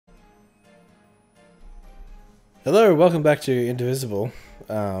Hello, welcome back to Indivisible.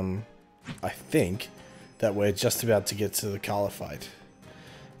 I think that we're just about to get to the Kala fight.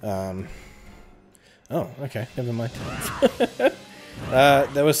 Oh, okay, never mind.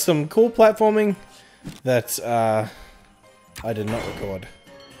 There was some cool platforming that I did not record.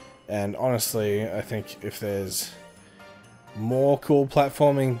 And honestly, I think if there's more cool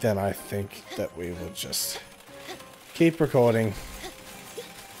platforming, then I think that we will just keep recording.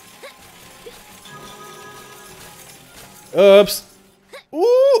 Oops!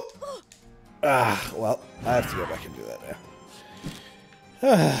 Ooh! Ah, well, I have to go back and do that now.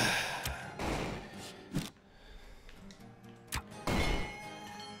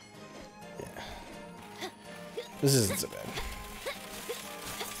 Yeah. This isn't so bad.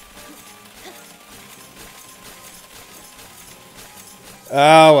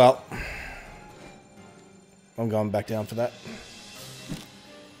 Oh, well. I'm going back down for that.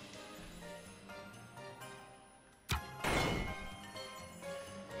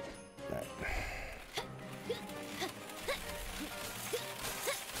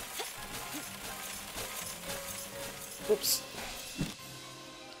 Oops.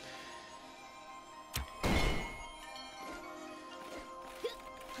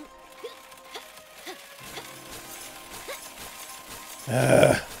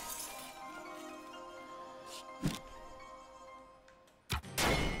 Alright.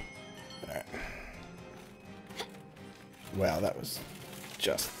 Wow, that was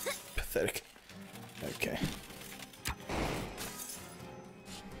just pathetic. Okay.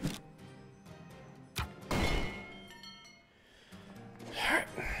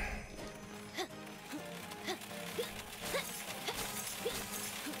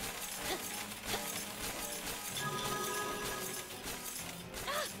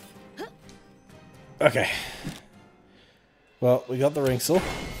 Okay. Well, we got the ringsel.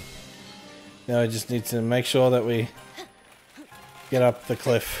 Now I just need to make sure that we get up the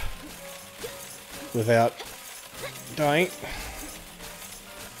cliff without dying.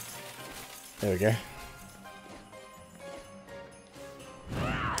 There we go.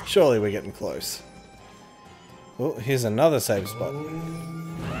 Surely we're getting close. Oh, here's another save spot.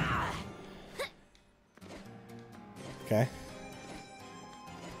 Okay.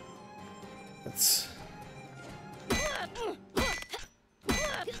 Let's...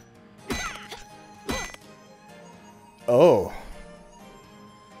 Oh.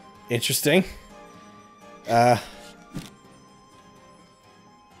 Interesting.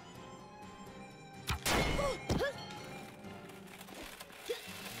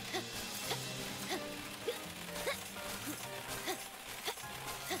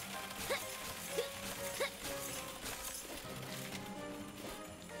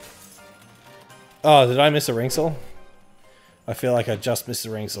 Oh, did I miss a ringsel? I feel like I just missed a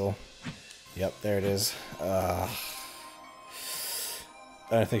ringsel. Yep, there it is. I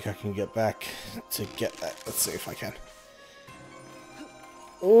don't think I can get back to get that. Let's see if I can.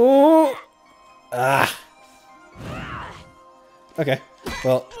 Oh! Ah! Okay.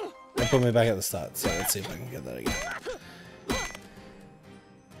 Well, that put me back at the start, so let's see if I can get that again.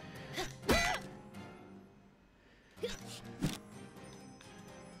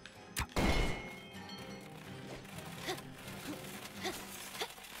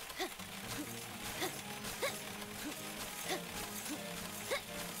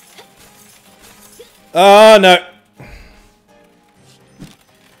 Oh, no!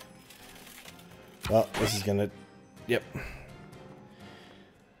 Well, this is gonna... Yep.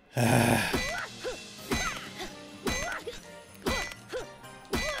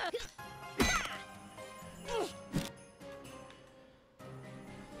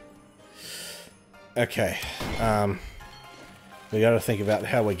 Okay. We gotta think about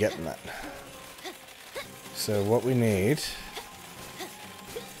how we're getting that. So what we need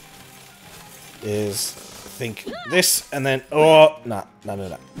is think this and then no.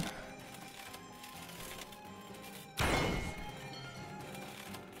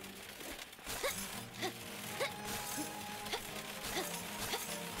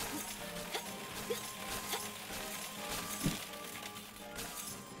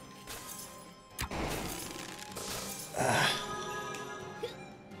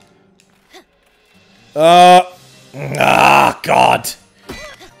 God.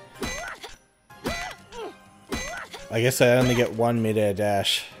 I guess I only get one mid-air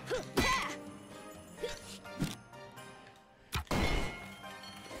dash.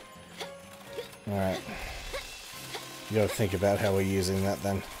 Alright. You gotta think about how we're using that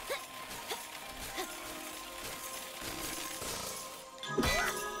then.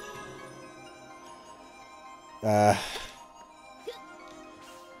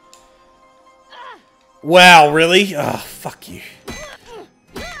 Wow, really? Oh, fuck you.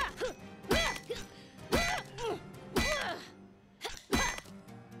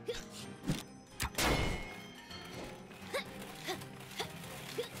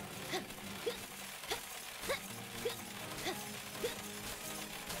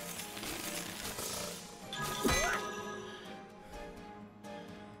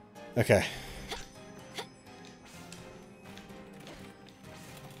 Okay.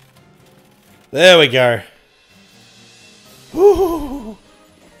 There we go. Woo.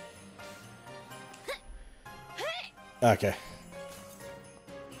 Okay.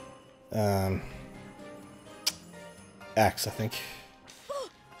 Axe, I think.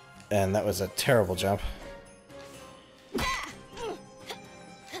 And that was a terrible jump.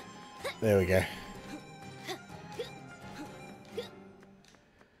 There we go.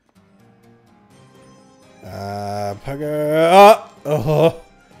 Pogo. Oh!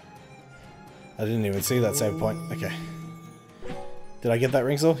 I didn't even see that save point. Okay. Did I get that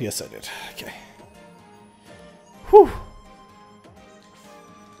ring soul? Yes, I did. Okay. Whew.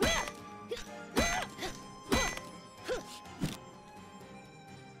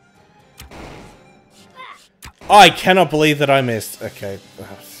 I cannot believe that I missed. Okay.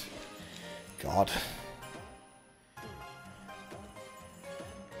 God.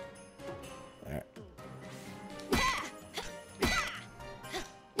 Alright.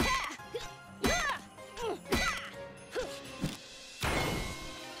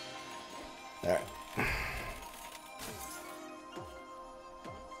 Alright.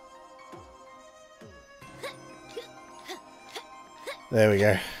 There we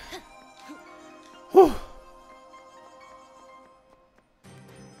go. Whew.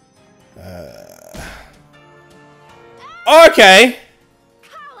 Okay.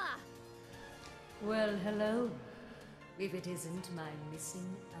 Kala! Well, hello. If it isn't my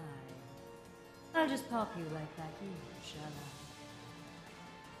missing eye. I'll just pop you right back in, shall I?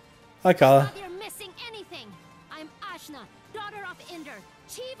 Hi, Kala. Not you're missing anything. I'm Ashna, daughter of Indar,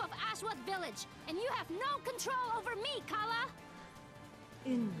 chief of Ashwat village, and you have no control over me, Kala.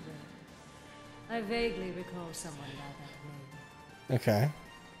 Indra. I vaguely recall someone by that name. Okay.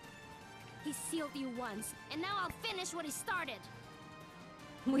 He sealed you once, and now I'll finish what he started.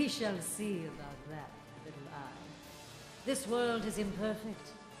 We shall see about that, little eye. This world is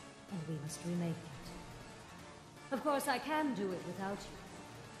imperfect, and we must remake it. Of course, I can do it without you.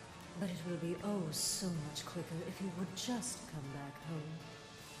 But it will be oh so much quicker if you would just come back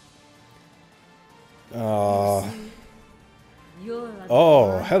home. You see, you're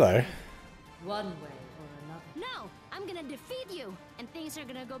Oh, hello. one way or another. No, I'm gonna defeat you, and things are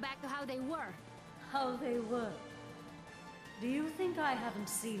gonna go back to how they were. How they were. Do you think I haven't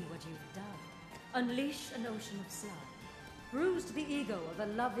seen what you've done? Unleashed an ocean of slime, bruised the ego of a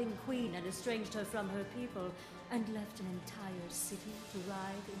loving queen and estranged her from her people, and left an entire city to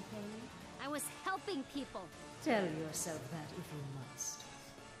writhe in pain? I was helping people. Tell yourself that if you must.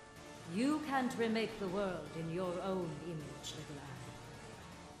 You can't remake the world in your own image, little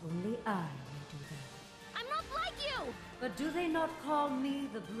eye. Only I may do that. I'm not like you! But do they not call me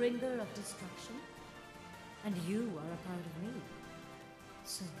the bringer of destruction? And you are a part of me.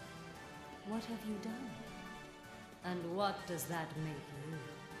 So, what have you done? And what does that make you?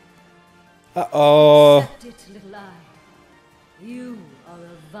 Uh-oh. Accept it, little eye. You are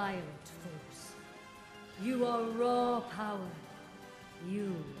a violent force. You are raw power.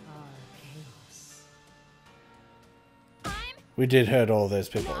 You are chaos. I'm We did hurt all those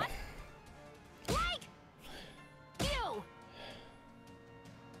people. not like you!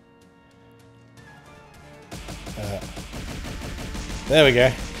 There we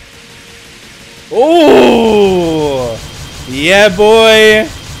go. Ooh! Yeah, boy!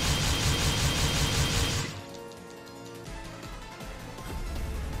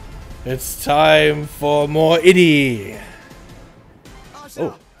 It's time for more Iddy!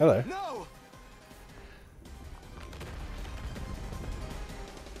 Oh, hello. No!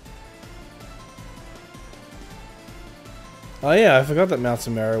 Oh yeah, I forgot that Mount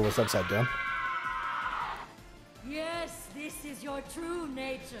Samara was upside down. Yes, this is your true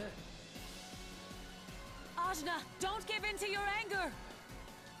nature. Ajna, don't give in to your anger!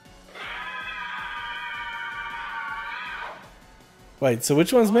 Wait, so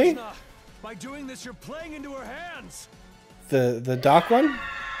which one's me? Ashna, by doing this, you're playing into her hands. The dark one?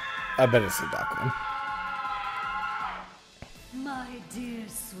 I bet it's the dark one. My dear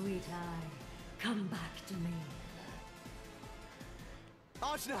sweet eye, come back to me.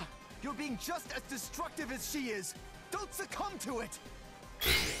 Ajna, you're being just as destructive as she is. Don't succumb to it.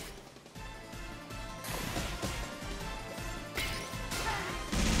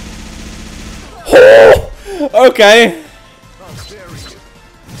 Okay. I'll bury you.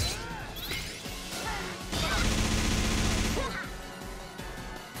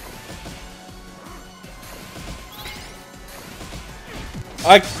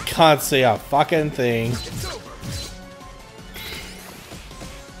 I can't see a fucking thing. It's over.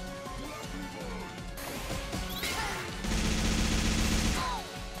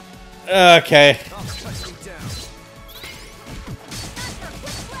 Okay. I'll cut you down.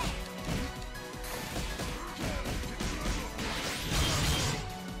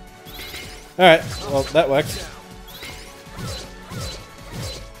 Alright, well, that worked.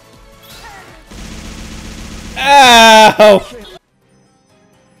 Ow!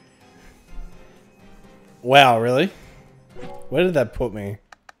 Wow, really? Where did that put me?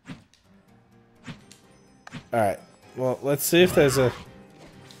 Alright, well, let's see if there's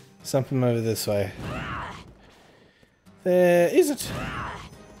something over this way. There isn't.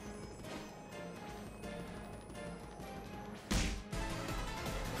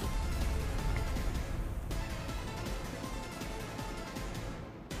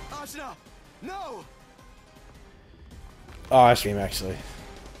 Ajna! No! Oh, I stream actually.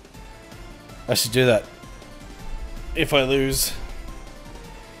 I should do that. If I lose.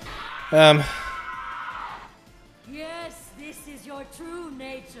 Yes, this is your true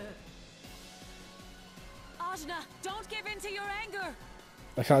nature. Ajna, don't give in to your anger.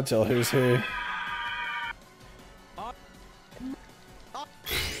 I can't tell who's who.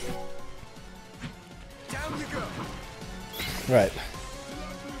 Down you go! Right.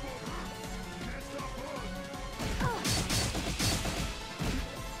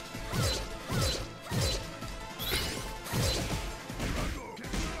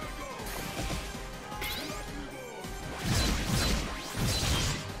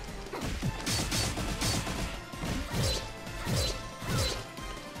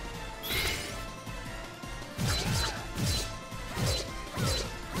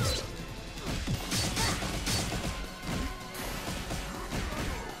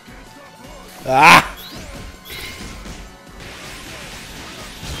 Ah!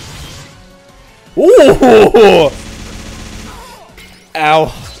 Ooh!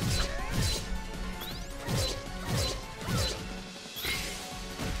 Ow.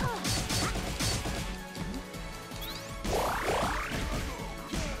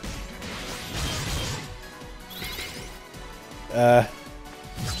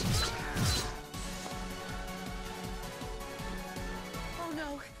 Oh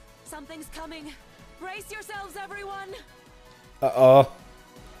no, something's coming. Brace yourselves, everyone. Uh-oh.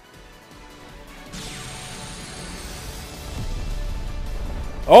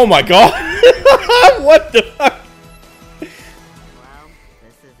 Oh my god! What the fuck? Well,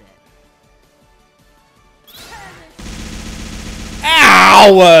 this is it.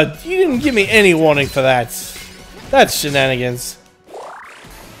 Ow! You didn't give me any warning for that. That's shenanigans.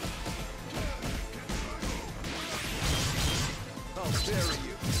 I'll bury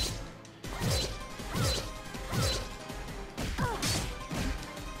you.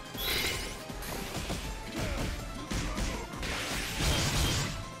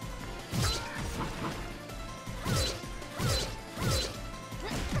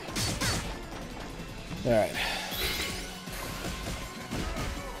 Alright.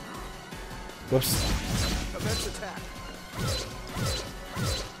 Whoops. Immense attack.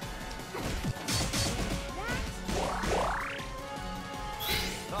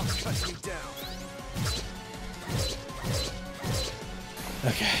 I'll cut you down.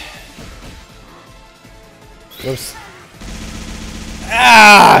 Okay. Whoops.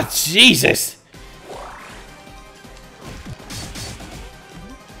 Ah, Jesus!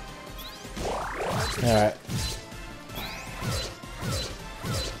 Alright.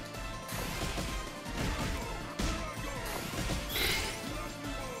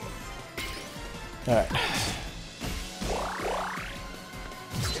 Alright.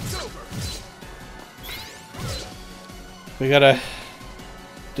 It's over. We gotta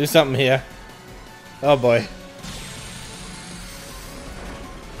do something here. Oh boy.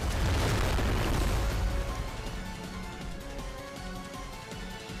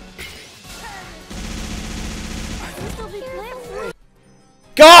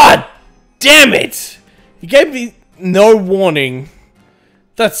 God damn it! You gave me no warning.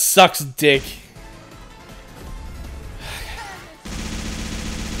 That sucks dick.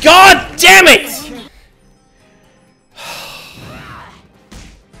 God damn it!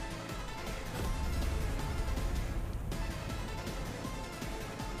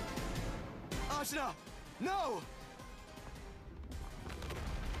 Ajna! No!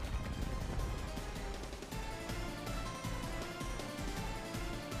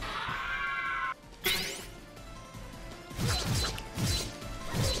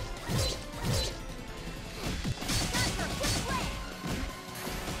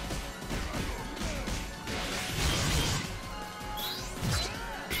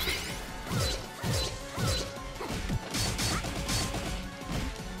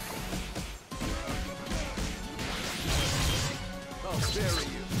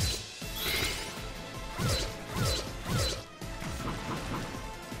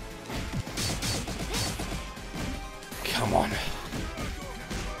 come on.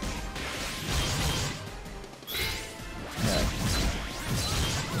 Alright.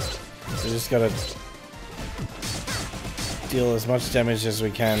 We just gotta deal as much damage as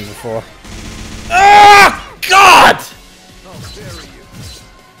we can before. Ah! God! I'll bury you.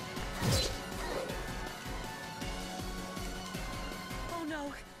 Oh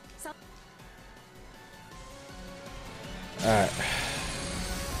no. Alright.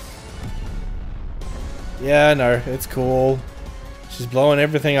 Yeah, no, it's cool. She's blowing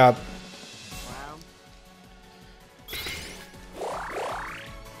everything up. Well,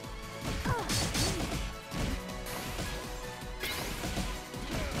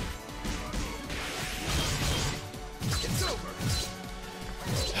 It's over. I'll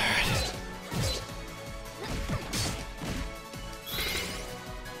bury you.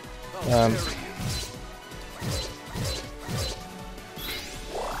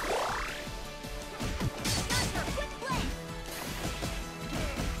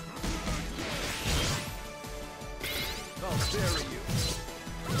 I'll bury you.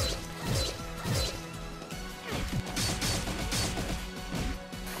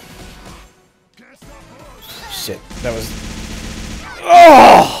 Shit, that was...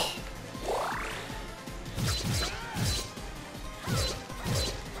 Oh!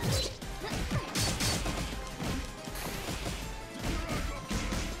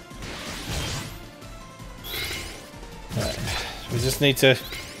 Alright, we just need to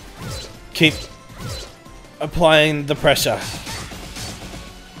keep applying the pressure.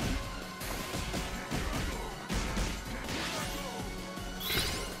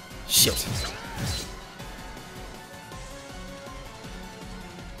 Shit.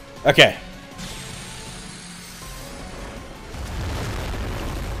 Okay.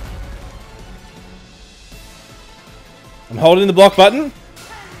 I'm holding the block button.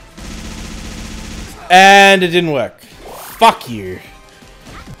 And it didn't work. Fuck you.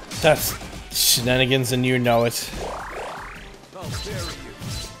 That's shenanigans and you know it. I'll bury you.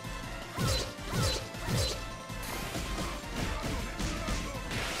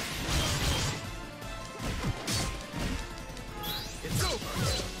 It's over.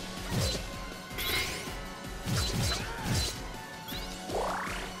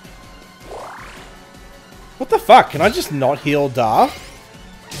 What the fuck? Can I just not heal Dhar?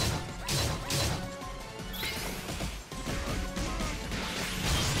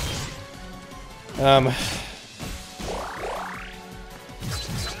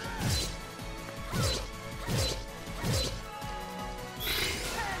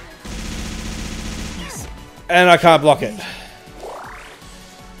 And I can't block it.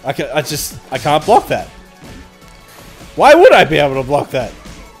 I can't block that. Why would I be able to block that?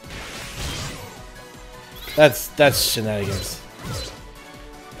 That's shenanigans.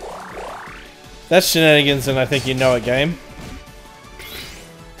 That's shenanigans, and I think you know it, game.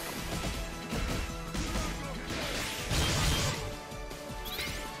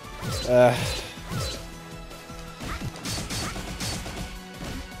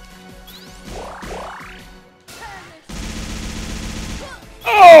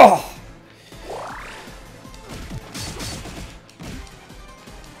 Oh!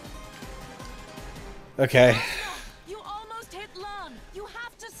 Okay. You almost hit Lan. You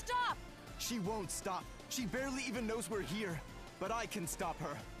have to stop. She won't stop. She barely even knows we're here. But I can stop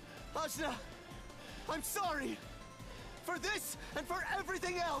her. Ajna, I'm sorry. For this and for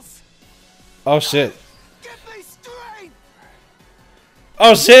everything else. Oh shit. Give me strength!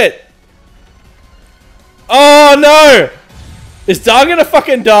 Oh shit! Oh no! Is Dhar gonna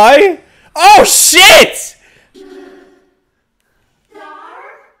fucking die? Oh shit!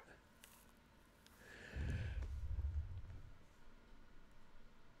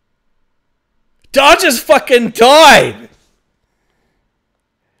 Dhar just fucking died!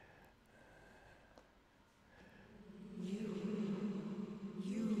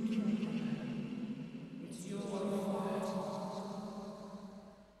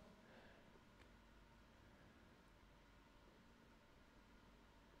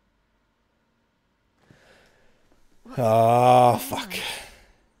 Oh, fuck.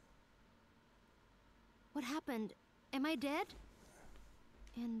 What happened? Am I dead?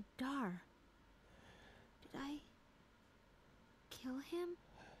 And Dhar. Did I kill him?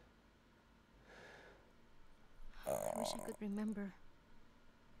 I wish I could remember.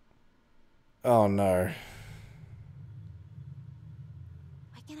 Oh no.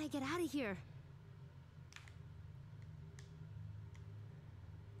 Why can't I get out of here?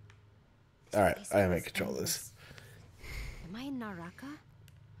 Alright, I am in control of this. Am I in Naraka?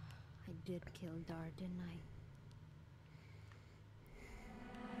 I did kill Dhar, didn't I?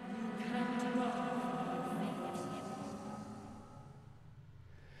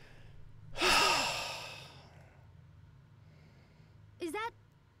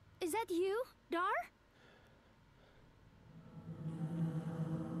 that you, Dhar?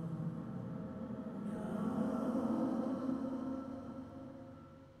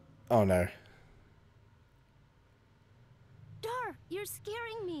 Oh no. Dhar, you're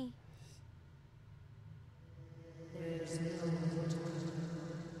scaring me.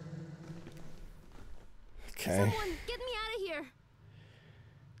 Okay. Someone, get me out of here.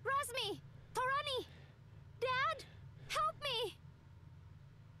 Razmi! Torani! Dad! Help me!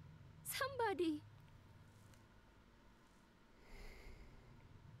 Somebody.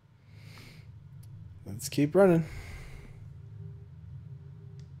 Let's keep running.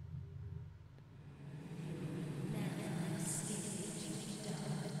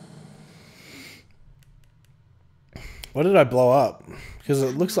 What did I blow up? Because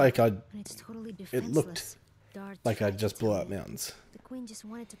it looks like And it's totally defenseless. it looked Dhar like I tried to just tell blew up me. mountains. The queen just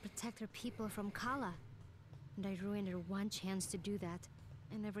wanted to protect her people from Kala. And I ruined her one chance to do that.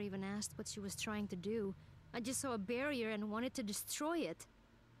 I never even asked what she was trying to do. I just saw a barrier and wanted to destroy it.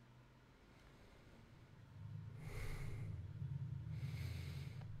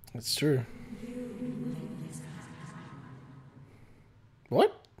 That's true.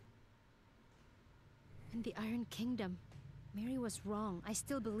 What? In the Iron Kingdom, Mary was wrong. I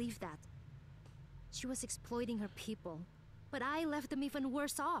still believe that. She was exploiting her people. But I left them even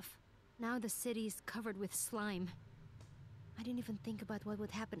worse off. Now the city is covered with slime. I didn't even think about what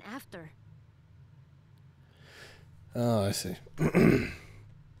would happen after. Oh, I see.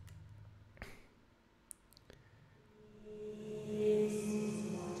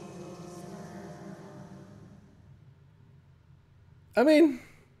 I mean,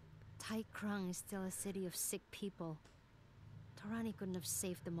 Tai Krung is still a city of sick people. Torani couldn't have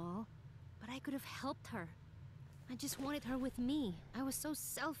saved them all, but I could have helped her. I just wanted her with me. I was so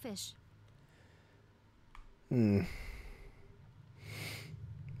selfish.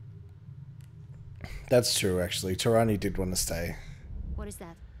 that's true, actually. Tarani did want to stay. What is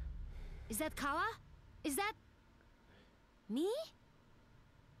that? Is that Kala? Is that... me?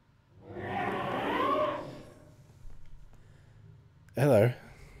 Hello.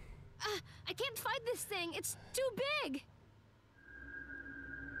 I can't fight this thing. It's too big.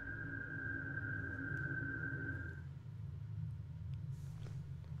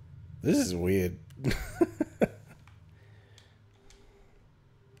 This is weird.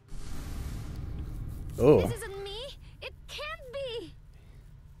 Oh. This isn't me. It can't be.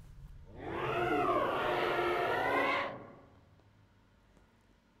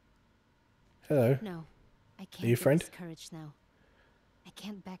 Hello. No, I can't Are you get friend? discouraged now. I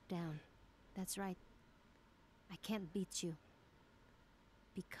can't back down. That's right. I can't beat you.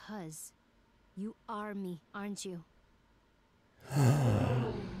 Because you are me, aren't you?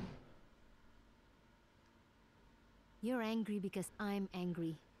 You're angry because I'm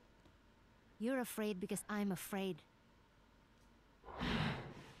angry. You're afraid because I'm afraid.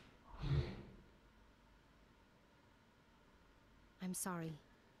 I'm sorry.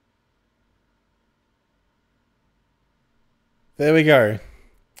 There we go.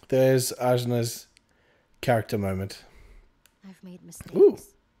 There's Ajna's character moment. I've made mistakes. Ooh,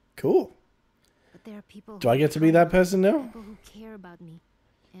 cool. But there are people Do who I get to be that count on me, person now? People who care about me.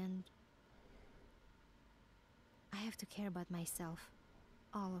 And I have to care about myself.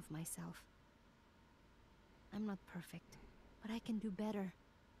 All of myself. I'm not perfect, but I can do better.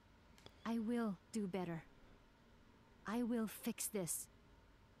 I will do better. I will fix this.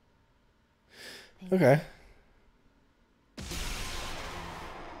 Thank you. Okay.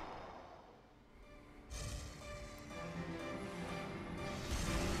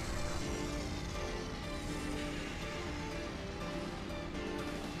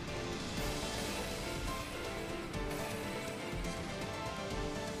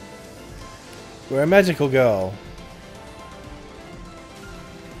 We're a magical girl.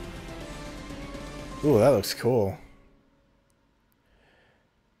 Ooh, that looks cool.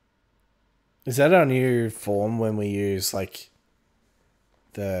 Is that our new form when we use like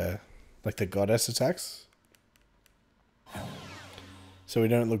the goddess attacks? So we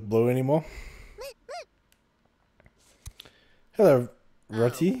don't look blue anymore? Hello,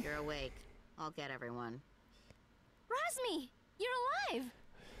 Roti. Oh, you're awake. I'll get everyone. Razmi, you're alive!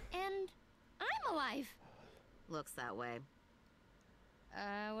 And I'm alive. Looks that way.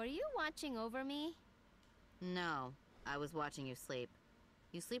 Were you watching over me? No, I was watching you sleep.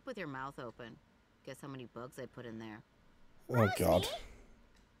 You sleep with your mouth open. Guess how many bugs I put in there? Oh god.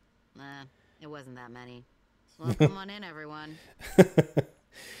 Nah, it wasn't that many. Well, come on in, everyone.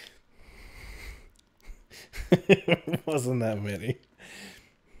 Wasn't that many.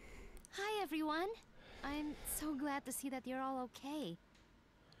 Hi, everyone. I'm so glad to see that you're all okay.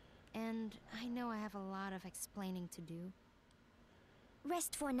 and I know I have a lot of explaining to do.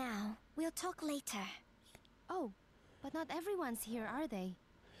 Rest for now. We'll talk later. Oh, but not everyone's here, are they?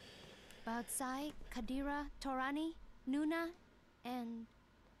 Bautsai, Kadira, Torani, Nuna, and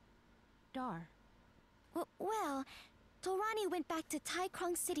Dhar. Well, Torani went back to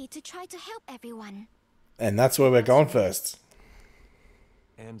Kala-clysm City to try to help everyone. And that's where we're going first.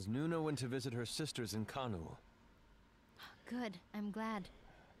 And Nuna went to visit her sisters in Kanu. Good, I'm glad.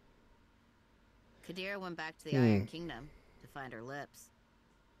 Kadira went back to the Iron Kingdom to find her lips.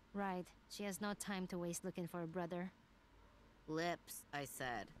 Right, she has no time to waste looking for a brother. Lips, I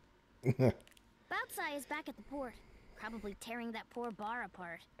said. Bautsai is back at the port, probably tearing that poor bar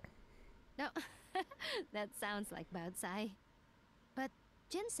apart. No, that sounds like Bautsai. But,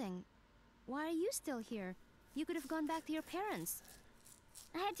 Ginseng, why are you still here? You could have gone back to your parents.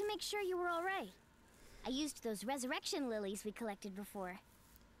 I had to make sure you were alright. I used those resurrection lilies we collected before.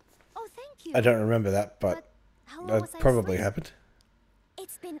 Oh, thank you. I don't remember that, but how long that was I probably asleep? happened.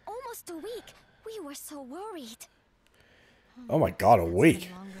 It's been almost a week. We were so worried. Oh my god, a That's week.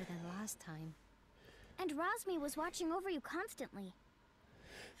 been longer than last time. And Razmi was watching over you constantly.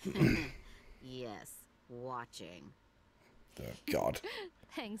 Yes, watching. Oh god.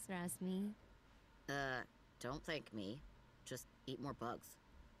 Thanks, Rasmi. Don't thank me. Just eat more bugs.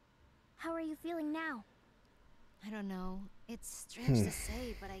 How are you feeling now? I don't know. It's strange to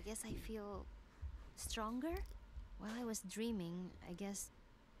say, but I guess I feel stronger. While I was dreaming, I guess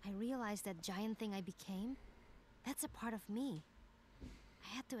I realized that giant thing I became, that's a part of me.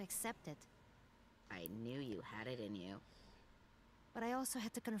 I had to accept it. I knew you had it in you. But I also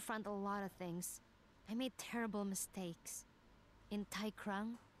had to confront a lot of things. I made terrible mistakes. In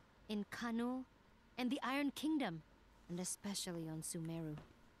Kala-clysm, in Kanu, and the Iron Kingdom, and especially on Sumeru.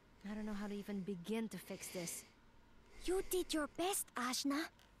 I don't know how to even begin to fix this. You did your best, Ajna.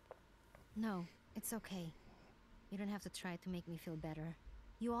 No, it's okay. You don't have to try to make me feel better.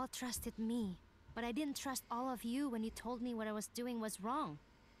 You all trusted me, but I didn't trust all of you when you told me what I was doing was wrong.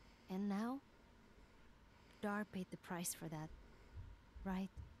 And now, Dhar paid the price for that, right?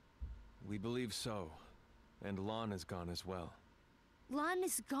 We believe so. And Lan is gone as well. Lan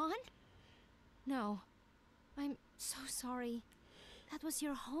is gone? No. I'm so sorry. That was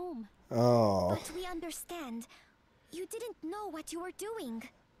your home. Oh. But we understand. You didn't know what you were doing.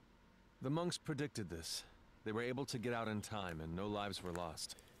 The monks predicted this. They were able to get out in time and no lives were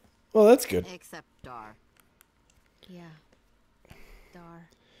lost. Well, that's good. Except Dhar. Yeah. Dhar.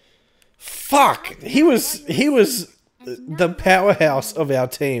 Fuck! He was the powerhouse of our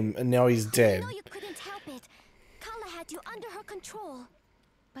team, and now he's I dead. know you couldn't help it. Kala had you under her control.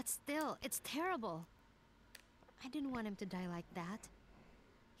 But still, it's terrible. I didn't want him to die like that.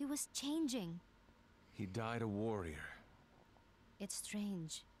 He was changing. He died a warrior. It's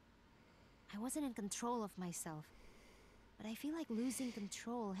strange. I wasn't in control of myself. But I feel like losing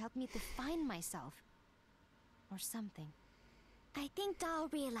control helped me to find myself. Or something. I think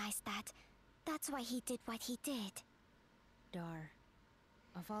Dhar realized that. That's why he did what he did. Dhar.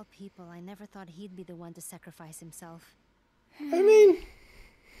 Of all people, I never thought he'd be the one to sacrifice himself. I mean,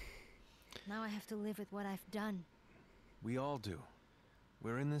 Now I have to live with what I've done. We all do.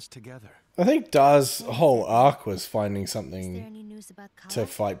 We're in this together. I think Dhar's whole arc was finding Is there something any news about Kala? to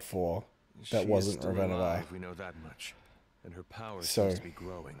fight for that She wasn't is still Ravenna. alive, we know that much. And her power So- seems to be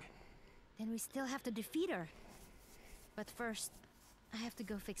growing. Then we still have to defeat her. But first, I have to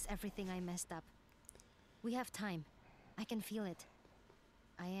go fix everything I messed up. We have time. I can feel it.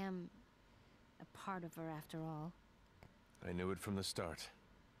 I am a part of her after all. I knew it from the start.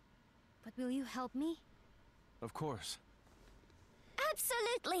 But will you help me? Of course.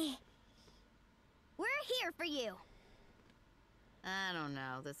 Absolutely. We're here for you. I don't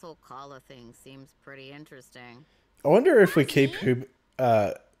know. This whole Kala thing seems pretty interesting. I wonder if we keep Hunok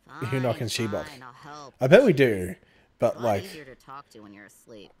and Shebok. Fine, I'll help. I bet we do, but A lot like easier to talk to when you're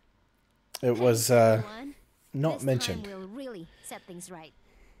asleep. it was Everyone, not this mentioned. time we'll really set things right.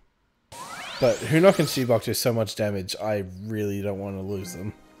 But Hunok and Shebok do so much damage, I really don't want to lose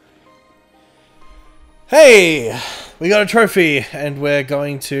them. Hey! We got a trophy, and we're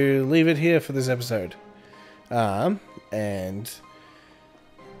going to leave it here for this episode. And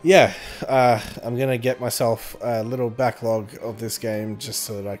yeah, I'm gonna get myself a little backlog of this game just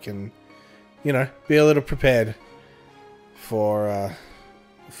so that I can, you know, be a little prepared for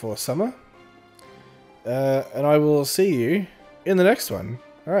summer. And I will see you in the next one.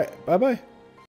 All right, bye bye.